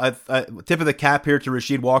 tip of the cap here to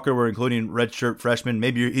Rasheed Walker. We're including redshirt freshman.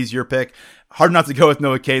 Maybe he's your pick. Hard not to go with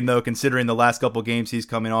Noah Cain, though, considering the last couple games he's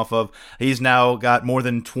coming off of. He's now got more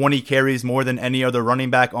than 20 carries, more than any other running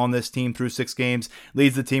back on this team through 6 games.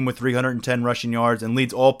 Leads the team with 310 rushing yards and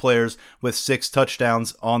leads all players with 6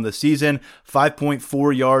 touchdowns on the season.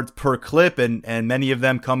 5.4 yards per clip, and many of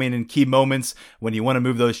them coming in key moments when you want to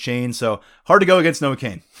move those chains. So hard to go against Noah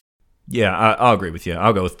Cain. Yeah, I'll agree with you.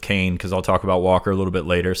 I'll go with Cain because I'll talk about Walker a little bit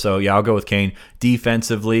later. So, yeah, I'll go with Cain.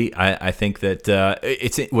 Defensively, I think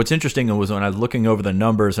that what's interesting was when I was looking over the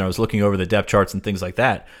numbers and I was looking over the depth charts and things like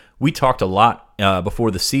that, we talked a lot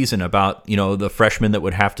before the season about, the freshmen that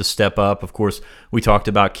would have to step up. Of course, we talked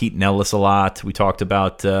about Keaton Ellis a lot. We talked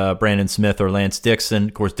about Brandon Smith or Lance Dixon.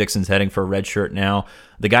 Of course, Dixon's heading for a red shirt now.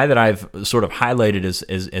 The guy that I've sort of highlighted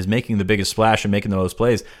as making the biggest splash and making the most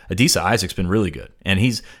plays, Adisa Isaac's been really good. And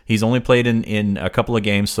he's only played in a couple of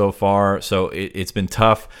games so far, so it's been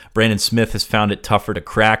tough. Brandon Smith has found it tougher to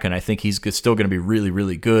crack, and I think he's still going to be really,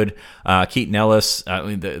 really good. Keaton Ellis,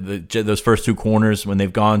 those first 2 corners, when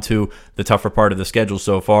they've gone to the tougher part of the schedule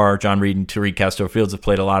so far, John Reed and Tariq Castro-Fields have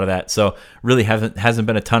played a lot of that. So really hasn't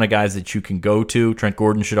been a ton of guys that you can go to. Trent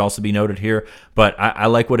Gordon should also be noted here. But I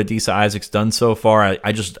like what Adisa Isaac's done so far.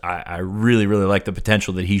 I really, really like the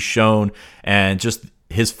potential that he's shown and just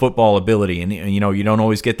his football ability. And, you don't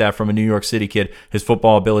always get that from a New York City kid. His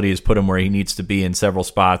football ability has put him where he needs to be in several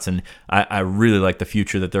spots. And I really like the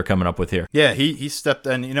future that they're coming up with here. Yeah, he stepped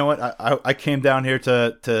in. You know what? I came down here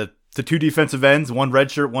to 2 defensive ends, one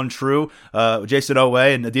redshirt, one true, Jason Owe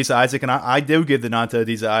and Adisa Isaac, and I do give the nod to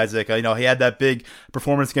Adisa Isaac. He had that big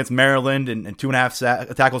performance against Maryland and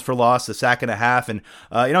 2.5 tackles for loss, a sack and a half, and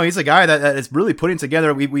he's a guy that is really putting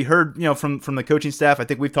together. We heard from the coaching staff. I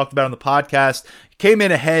think we've talked about on the podcast. Came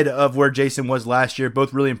in ahead of where Jason was last year.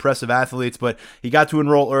 Both really impressive athletes, but he got to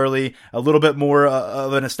enroll early. A little bit more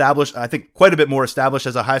of an established, I think, quite a bit more established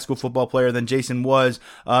as a high school football player than Jason was.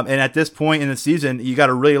 And at this point in the season, you got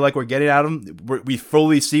to really like what we're getting out of him. We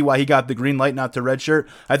fully see why he got the green light not to redshirt.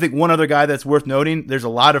 I think one other guy that's worth noting, there's a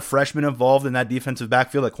lot of freshmen involved in that defensive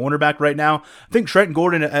backfield at cornerback right now. I think Trent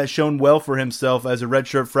Gordon has shown well for himself as a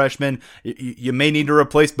redshirt freshman. You may need to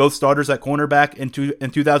replace both starters at cornerback in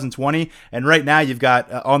 2020, and right now you've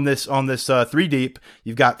got on this 3 deep,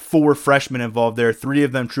 you've got 4 freshmen involved there, 3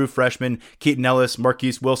 of them true freshmen. Keaton Ellis,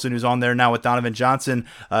 Marquise Wilson, who's on there now with Donovan Johnson,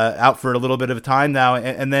 out for a little bit of time now,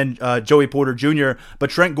 and then Joey Porter Jr.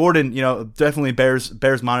 But Trent Gordon, definitely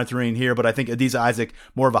bears monitoring here, but I think Adisa Isaac,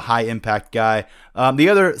 more of a high impact guy. The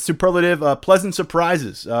other superlative, pleasant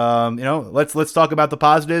surprises. Let's talk about the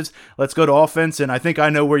positives. Let's go to offense, and I think I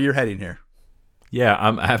know where you're heading here. Yeah,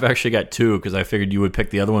 I've actually got 2 because I figured you would pick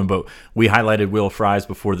the other one, but we highlighted Will Fries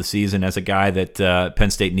before the season as a guy that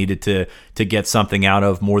Penn State needed to get something out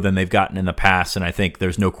of more than they've gotten in the past, and I think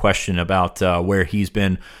there's no question about where he's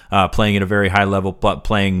been playing at a very high level, but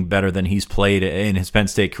playing better than he's played in his Penn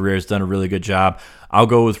State career. Has done a really good job. I'll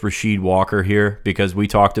go with Rasheed Walker here because we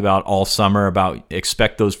talked about all summer about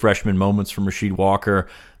expect those freshman moments from Rasheed Walker.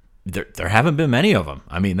 There haven't been many of them.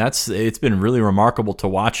 I mean, it's been really remarkable to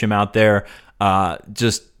watch him out there.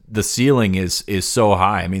 Just the ceiling is so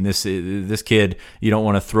high. I mean, this kid, you don't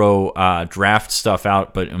want to throw draft stuff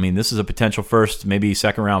out, but I mean, this is a potential first, maybe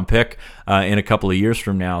second round pick in a couple of years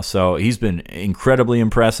from now. So he's been incredibly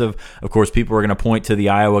impressive. Of course, people are going to point to the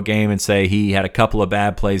Iowa game and say he had a couple of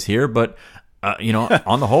bad plays here, but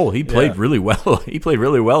On the whole, he played really well. He played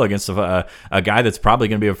really well against a guy that's probably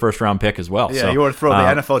going to be a first-round pick as well. Yeah, so, you want to throw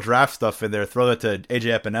the NFL draft stuff in there. Throw that to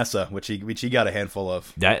AJ Epinesa, which he got a handful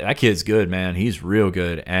of. That kid's good, man. He's real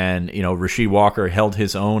good. And, Rasheed Walker held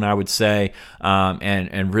his own, I would say,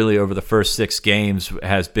 and really over the first 6 games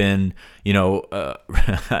has been,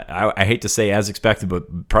 I hate to say as expected,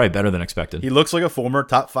 but probably better than expected. He looks like a former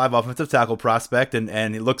top 5 offensive tackle prospect,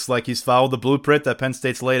 and it looks like he's followed the blueprint that Penn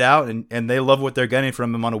State's laid out, and they love what they're getting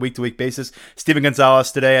from him on a week-to-week basis. Steven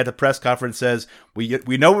Gonzalez today at the press conference says,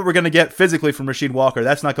 we know what we're going to get physically from Rasheed Walker.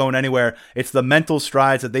 That's not going anywhere. It's the mental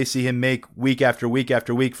strides that they see him make week after week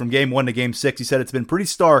after week from game 1 to game 6. He said it's been pretty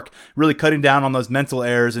stark, really cutting down on those mental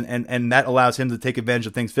errors, and that allows him to take advantage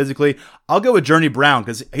of things physically. I'll go with Journey Brown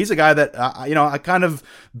because he's a guy that, I kind of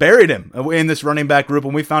buried him in this running back group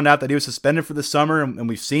when we found out that he was suspended for the summer, and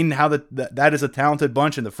we've seen how that is a talented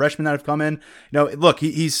bunch, and the freshmen that have come in. Look,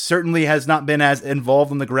 he certainly has not been as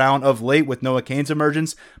involved on the ground of late with Noah Cain's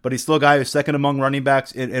emergence, but he's still a guy who's second among running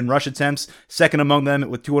backs in rush attempts, second among them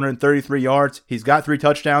with 233 yards. He's got 3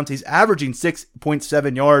 touchdowns. He's averaging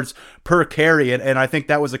 6.7 yards per carry, and I think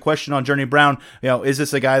that was a question on Journey Brown. Is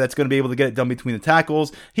this a guy that's going to be able to get it done between the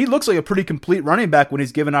tackles? He looks like a pretty complete running back when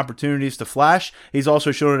he's given opportunities to flash. He's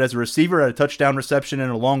also shown it as a receiver at a touchdown reception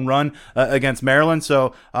and a long run against Maryland.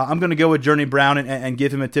 So I'm going to go with Journey Brown and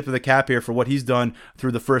give him a tip of the cap here for what he's done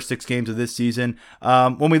through the first 6 games of this season.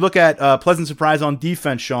 When we look at pleasant surprise on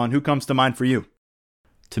defense, Sean, who comes to mind for you?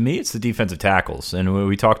 To me, it's the defensive tackles. And when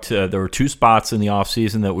we talked, there were 2 spots in the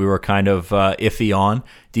offseason that we were kind of iffy on,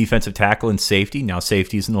 defensive tackle and safety. Now,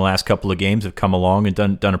 safeties in the last couple of games have come along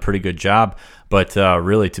and done a pretty good job. But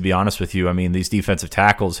really, to be honest with you, I mean, these defensive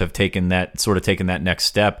tackles have taken that next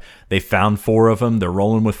step. They found 4 of them. They're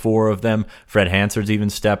rolling with 4 of them. Fred Hansard's even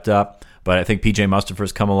stepped up. But I think P.J.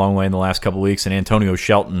 Mustafer's come a long way in the last couple of weeks, and Antonio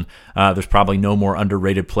Shelton, there's probably no more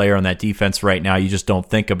underrated player on that defense right now. You just don't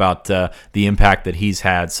think about the impact that he's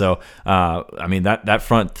had. So, that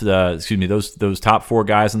front, those top 4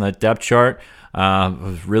 guys on that depth chart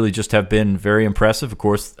really just have been very impressive. Of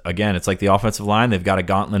course, again, it's like the offensive line. They've got a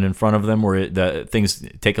gauntlet in front of them where things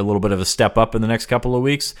take a little bit of a step up in the next couple of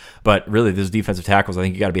weeks. But really, those defensive tackles, I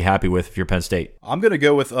think you got to be happy with if you're Penn State. I'm going to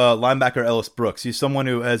go with linebacker Ellis Brooks. He's someone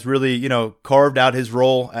who has really, carved out his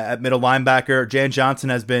role at middle linebacker. Jan Johnson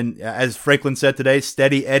has been, as Franklin said today,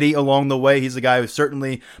 steady Eddie along the way. He's a guy who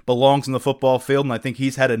certainly belongs in the football field, and I think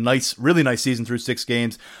he's had a really nice season through 6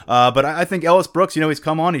 games. But I think Ellis Brooks, he's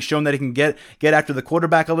come on. He's shown that he can get after the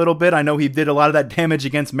quarterback a little bit. I know he did a lot of that damage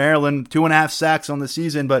against Maryland, 2.5 sacks on the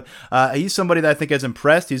season, but he's somebody that I think has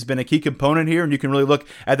impressed. He's been a key component here, and you can really look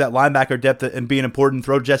at that linebacker depth and being important.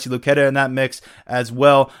 Throw Jesse Luketa in that mix as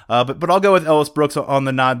well. But I'll go with Ellis Brooks on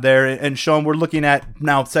the nod there. And Sean, we're looking at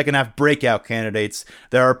now second half breakout candidates.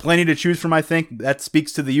 There are plenty to choose from, I think. That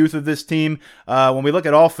speaks to the youth of this team. When we look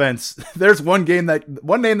at offense, there's one name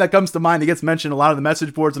that comes to mind that gets mentioned a lot of the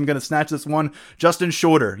message boards. I'm going to snatch this one. Justin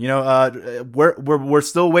Shorter. We're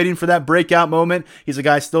still waiting for that breakout moment. He's a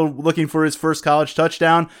guy still looking for his first college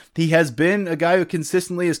touchdown. He has been a guy who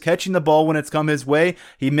consistently is catching the ball when it's come his way.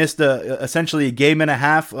 He missed essentially a game and a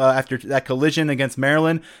half after that collision against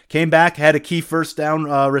Maryland. Came back, had a key first down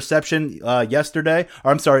reception Saturday.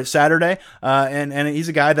 And he's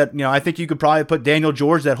a guy that, I think you could probably put Daniel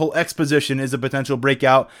George, that whole X position is a potential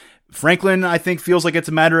breakout. Franklin, I think, feels like it's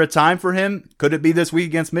a matter of time for him. Could it be this week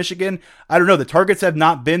against Michigan? I don't know. The targets have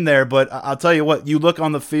not been there, but I'll tell you what, you look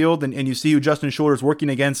on the field and you see who Justin Shorter is working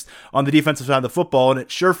against on the defensive side of the football, and it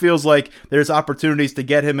sure feels like there's opportunities to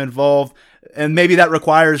get him involved. And maybe that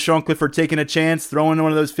requires Sean Clifford taking a chance, throwing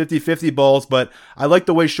one of those 50-50 balls, but I like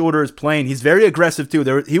the way Shorter is playing. He's very aggressive,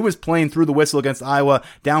 too. He was playing through the whistle against Iowa,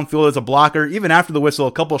 downfield as a blocker. Even after the whistle,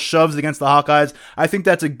 a couple shoves against the Hawkeyes. I think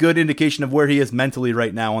that's a good indication of where he is mentally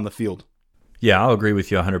right now on the field. Yeah, I'll agree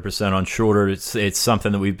with you 100% on Shorter. It's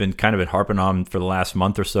something that we've been kind of harping on for the last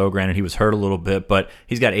month or so. Granted, he was hurt a little bit, but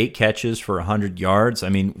he's got 8 catches for 100 yards. I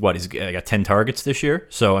mean, he's got 10 targets this year.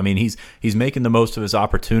 So, I mean, he's making the most of his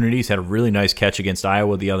opportunities. Had a really nice catch against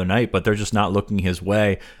Iowa the other night, but they're just not looking his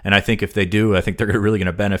way. And I think if they do, I think they're really going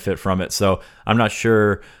to benefit from it. So I'm not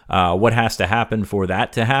sure what has to happen for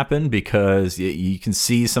that to happen, because you can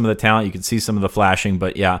see some of the talent, you can see some of the flashing.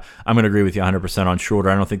 But yeah, I'm going to agree with you 100% on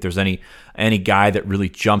Shorter. I don't think there's any any guy that really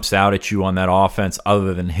jumps out at you on that offense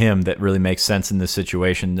other than him that really makes sense in this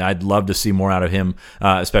situation. I'd love to see more out of him,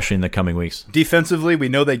 especially in the coming weeks. Defensively, we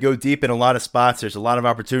know they go deep in a lot of spots. There's a lot of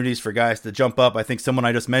opportunities for guys to jump up. I think someone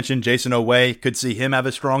I just mentioned, Jason Oweh, could see him have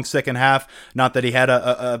a strong second half. Not that he had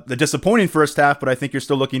a disappointing first half, but I think you're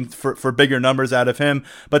still looking for bigger numbers out of him.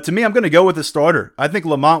 But to me, I'm going to go with the starter. I think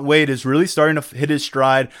Lamont Wade is really starting to hit his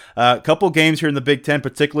stride. A couple games here in the Big Ten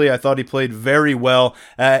particularly, I thought he played very well.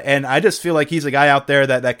 And I just feel like he's a guy out there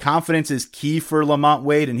that confidence is key for Lamont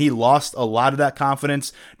Wade, and he lost a lot of that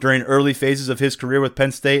confidence during early phases of his career with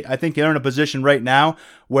Penn State. I think they're in a position right now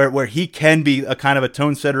where he can be a kind of a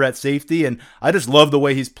tone setter at safety, and I just love the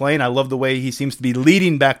way he's playing. I love the way he seems to be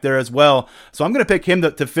leading back there as well. So I'm going to pick him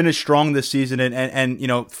to finish strong this season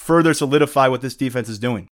and further solidify what this defense is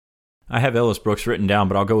doing. I have Ellis Brooks written down,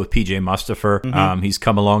 but I'll go with P.J. Mustipher. He's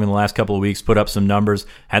come along in the last couple of weeks, put up some numbers,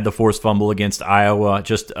 had the forced fumble against Iowa,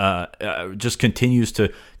 just continues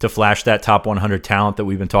to flash that top 100 talent that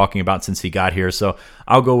we've been talking about since he got here. So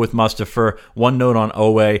I'll go with Mustipher. One note on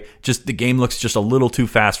Oweh, just the game looks just a little too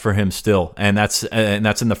fast for him still, and that's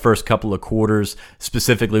in the first couple of quarters,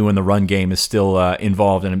 specifically when the run game is still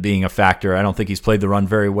involved and being a factor. I don't think he's played the run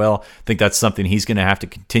very well. I think that's something he's going to have to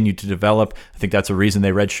continue to develop. I think that's a reason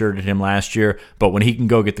they redshirted him last year. But when he can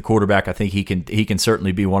go get the quarterback, I think he can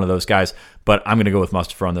certainly be one of those guys. But I'm going to go with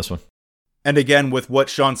Mustipher on this one. And again, with what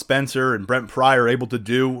Sean Spencer and Brent Pry are able to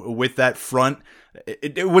do with that front,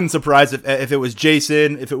 it wouldn't surprise if it was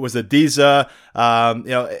Jason, if it was Adiza,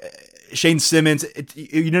 Shane Simmons.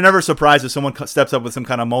 You're never surprised if someone steps up with some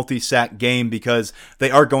kind of multi-sack game because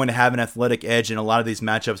they are going to have an athletic edge in a lot of these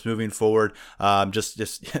matchups moving forward. I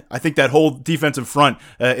think that whole defensive front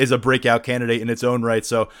is a breakout candidate in its own right.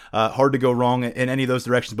 So hard to go wrong in any of those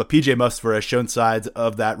directions. But PJ Mustipher has shown signs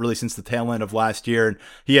of that really since the tail end of last year, and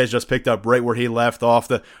he has just picked up right where he left off.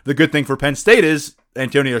 The good thing for Penn State is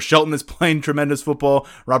Antonio Shelton is playing tremendous football.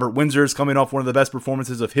 Robert Windsor is coming off one of the best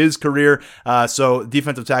performances of his career. So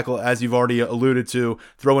defensive tackle, as you've already alluded to,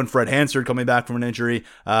 throw in Fred Hansard coming back from an injury.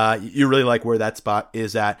 You really like where that spot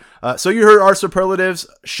is at. So you heard our superlatives.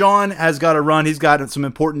 Sean has got to run. He's got some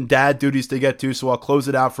important dad duties to get to, so I'll close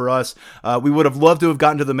it out for us. We would have loved to have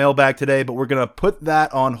gotten to the mailbag today, but we're going to put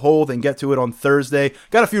that on hold and get to it on Thursday.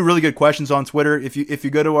 Got a few really good questions on Twitter. If you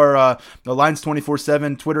go to our the Lions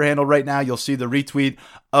 24/7 Twitter handle right now, you'll see the retweet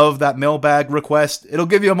of that mailbag request. It'll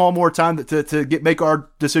give you all more time to make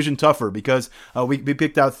our decision tougher because we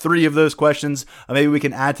picked out 3 of those questions. Maybe we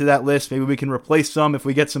can add to that list. Maybe we can replace some if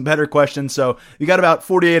we get some better questions. So you got about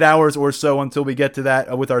 48 hours or so until we get to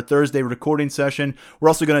that with our Thursday recording session. We're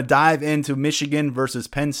also going to dive into Michigan versus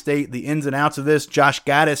Penn State, the ins and outs of this. Josh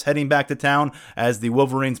Gaddis heading back to town as the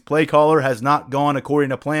Wolverines play caller has not gone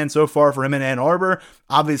according to plan so far for him in Ann Arbor.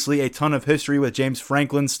 Obviously, a ton of history with James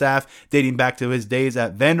Franklin's staff dating back to his days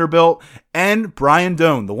at Vanderbilt. And Brian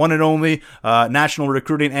Doan, the one and only national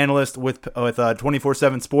recruiting analyst with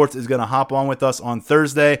 24/7 Sports, is going to hop on with us on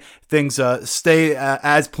Thursday. Things stay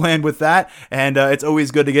as planned with that, and it's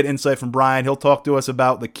always good to get insight from Brian. He'll talk to us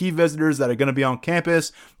about the key visitors that are going to be on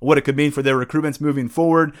campus, what it could mean for their recruitments moving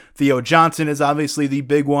forward. Theo Johnson is obviously the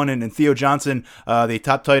big one, and Theo Johnson, the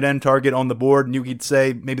top tight end target on the board, and you could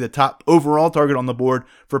say maybe the top overall target on the board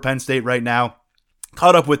for Penn State right now.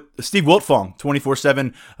 Caught up with Steve Wiltfong,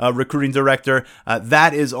 24/7 recruiting director.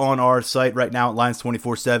 That is on our site right now at Lions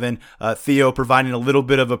 24/7. Theo providing a little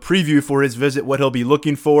bit of a preview for his visit, what he'll be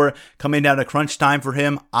looking for. Coming down to crunch time for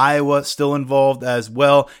him. Iowa still involved as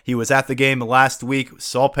well. He was at the game last week,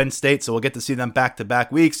 saw Penn State, so we'll get to see them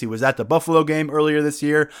back-to-back weeks. He was at the Buffalo game earlier this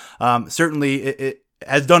year. Certainly, it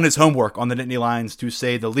has done his homework on the Nittany Lions, to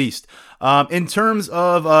say the least. In terms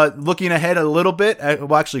of looking ahead a little bit,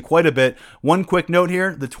 well, actually quite a bit, one quick note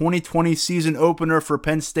here. The 2020 season opener for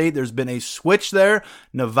Penn State, there's been a switch there.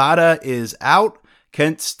 Nevada is out.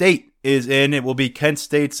 Kent State is in. It will be Kent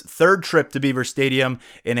State's 3rd trip to Beaver Stadium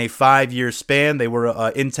in a 5-year span. They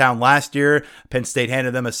were in town last year. Penn State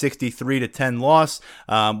handed them a 63-10 loss.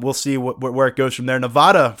 We'll see where it goes from there.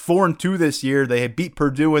 Nevada 4-2 this year. They beat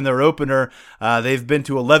Purdue in their opener. They've been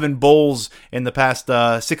to 11 bowls in the past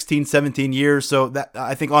 16, 17 years. So that,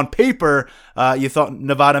 I think on paper, you thought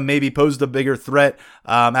Nevada maybe posed a bigger threat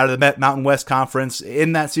out of the Mountain West Conference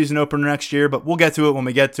in that season opener next year, but we'll get to it when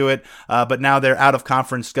we get to it. But now their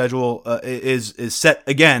out-of-conference schedule is set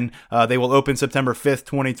again. They will open September 5th,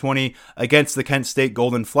 2020 against the Kent State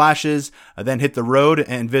Golden Flashes, then hit the road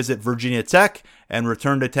and visit Virginia Tech, and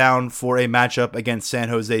return to town for a matchup against San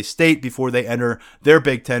Jose State before they enter their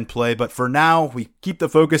Big Ten play. But for now, we keep the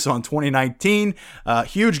focus on 2019.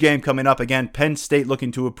 Huge game coming up. Again, Penn State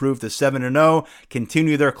looking to improve to 7-0,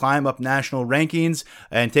 continue their climb up national rankings,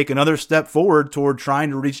 and take another step forward toward trying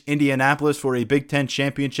to reach Indianapolis for a Big Ten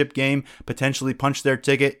championship game, potentially punch their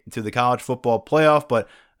ticket to the college football playoff. But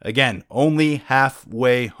again, only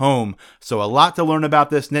halfway home. So a lot to learn about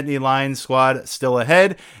this Nittany Lions squad still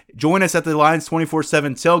ahead. Join us at the Lions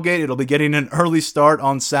 24/7 tailgate. It'll be getting an early start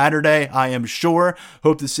on Saturday, I am sure.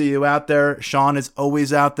 Hope to see you out there. Sean is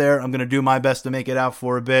always out there. I'm going to do my best to make it out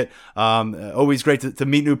for a bit. Always great to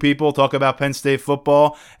meet new people, talk about Penn State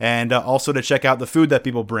football, and also to check out the food that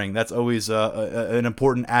people bring. That's always an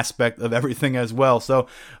important aspect of everything as well. So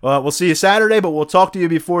we'll see you Saturday, but we'll talk to you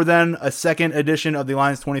before then. A second edition of the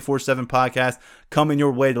Lions 24/7 podcast coming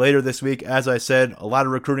your way later this week. As I said, a lot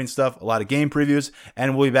of recruiting stuff, a lot of game previews,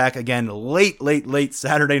 and we'll be back again late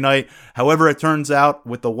Saturday night. However it turns out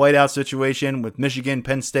with the whiteout situation with Michigan,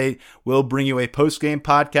 Penn State, we'll bring you a post-game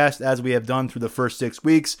podcast as we have done through the first 6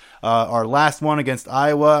 weeks. Our last one against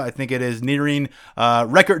Iowa, I think it is nearing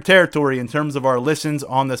record territory in terms of our listens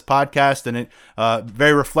on this podcast, and it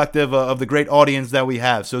very reflective of the great audience that we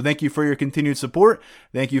have. So thank you for your continued support.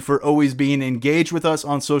 Thank you for always being engaged with us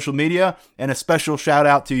on social media, and a special shout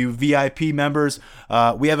out to you VIP members.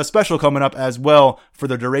 We have a special coming up as well for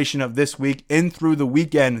the duration of this week and through the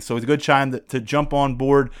weekend, so it's a good time to jump on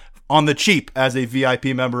board on the cheap as a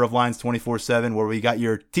VIP member of Lions 24/7, where we got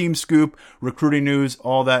your team scoop, recruiting news,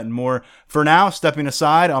 all that and more. For now, stepping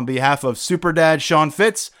aside on behalf of Super Dad Sean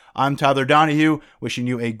Fitz, I'm Tyler Donahue, wishing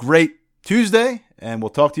you a great Tuesday, and we'll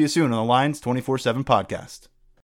talk to you soon on the Lions 24/7 podcast.